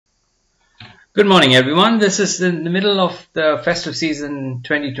Good morning, everyone. This is in the middle of the festive season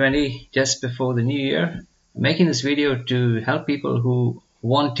 2020, just before the new year. I'm making this video to help people who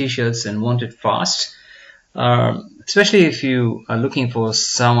want t-shirts and want it fast, especially if you are looking for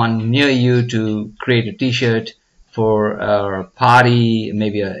someone near you to create a t-shirt for a party,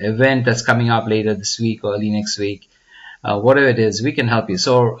 maybe an event that's coming up later this week or early next week. Whatever it is, we can help you.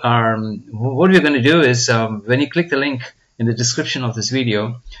 So what we're going to do is when you click the link in the description of this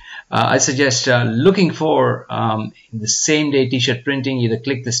video, I suggest looking for the same day t-shirt printing. Either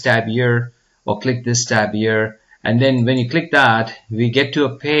click this tab here or click this tab here, and then when you click that, we get to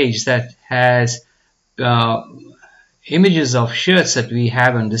a page that has images of shirts that we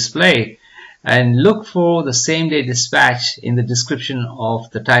have on display, and look for the same day dispatch in the description of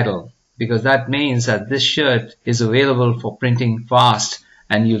the title, because that means that this shirt is available for printing fast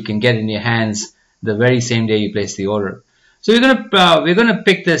and you can get in your hands the very same day you place the order. So we're gonna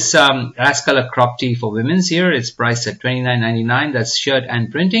pick this ash color crop tee for women's here. It's priced at $29.99. That's shirt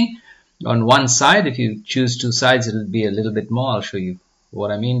and printing on one side. If you choose two sides, it'll be a little bit more. I'll show you what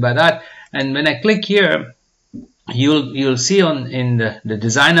I mean by that. And when I click here, you'll see in the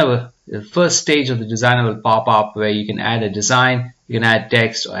designer, the first stage of the designer will pop up where you can add a design, you can add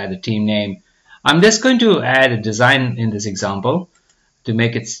text or add a team name. I'm just going to add a design in this example to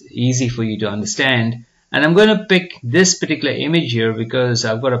make it easy for you to understand. And I'm going to pick this particular image here because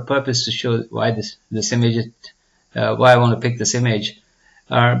I've got a purpose to show why this image, why I want to pick this image.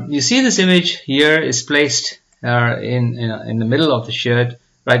 You see this image here is placed in the middle of the shirt,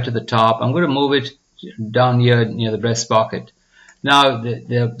 right to the top. I'm going to move it down here near the breast pocket. Now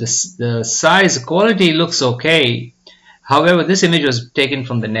the size quality looks okay. However, this image was taken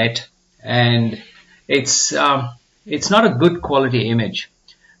from the net, and it's not a good quality image.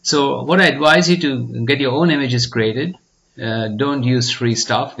 So what I advise you to get your own images created. Don't use free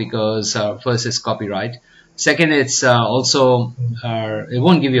stuff because first it's copyright. Second, it's also it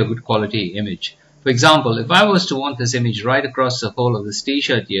won't give you a good quality image. For example, if I was to want this image right across the whole of this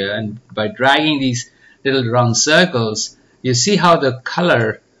t-shirt here, and by dragging these little round circles, you see how the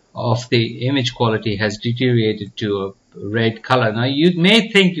color of the image quality has deteriorated to a red color. Now you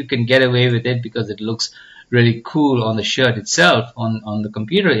may think you can get away with it because it looks really cool on the shirt itself, on the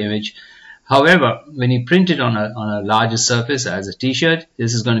computer image. However, when you print it on a larger surface as a t-shirt,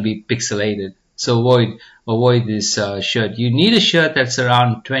 this is going to be pixelated. So avoid this shirt. You need a shirt that's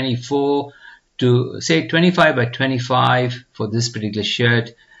around 24 to say 25 by 25 for this particular shirt.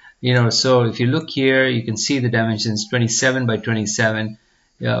 So if you look here, you can see the dimensions 27 by 27.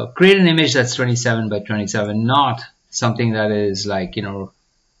 Create an image that's 27 by 27, not something that is like,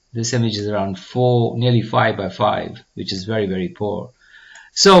 this image is around nearly 5 by 5, which is very, very poor.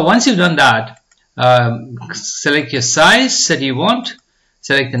 So once you've done that, select your size that you want,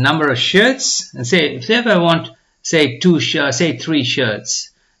 select the number of shirts, and say if I want, say 3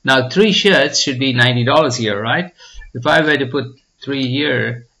 shirts. Now 3 shirts should be $90 here, right? If I were to put 3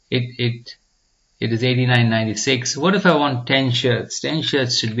 here, it is $89.96. What if I want 10 shirts? 10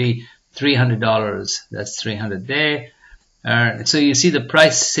 shirts should be $300. That's $300 there. So you see the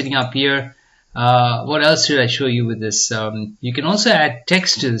price sitting up here. What else should I show you with this? You can also add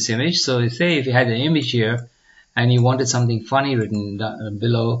text to this image. So say if you had an image here and you wanted something funny written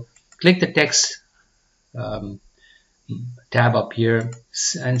below, click the text tab up here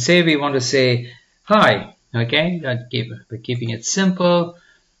and say we want to say hi. Okay, we're keeping it simple.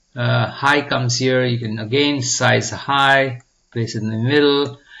 Hi comes here. You can again size hi, place it in the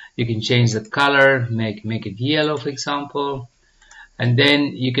middle. You can change the color, make it yellow, for example. And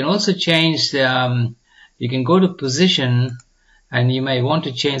then you can also change the, you can go to position, and you may want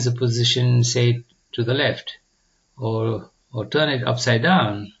to change the position, say to the left, or turn it upside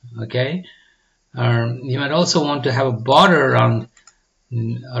down. Okay. You might also want to have a border around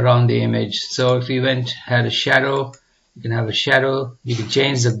the image. So if you had a shadow, you can have a shadow. You can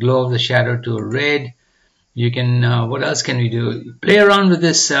change the glow of the shadow to a red. You can, what else can we do? Play around with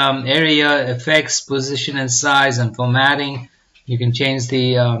this area, effects, position and size, and formatting. You can change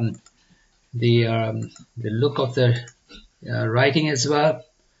the look of the writing as well.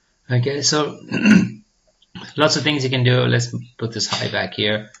 Okay, so lots of things you can do. Let's put this hi back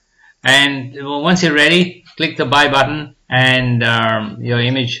here. And once you're ready, click the buy button, and your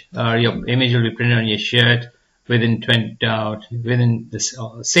image will be printed on your shirt within the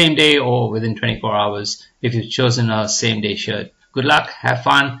same day or within 24 hours if you've chosen a same day shirt. Good luck, have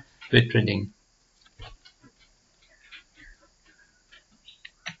fun with printing.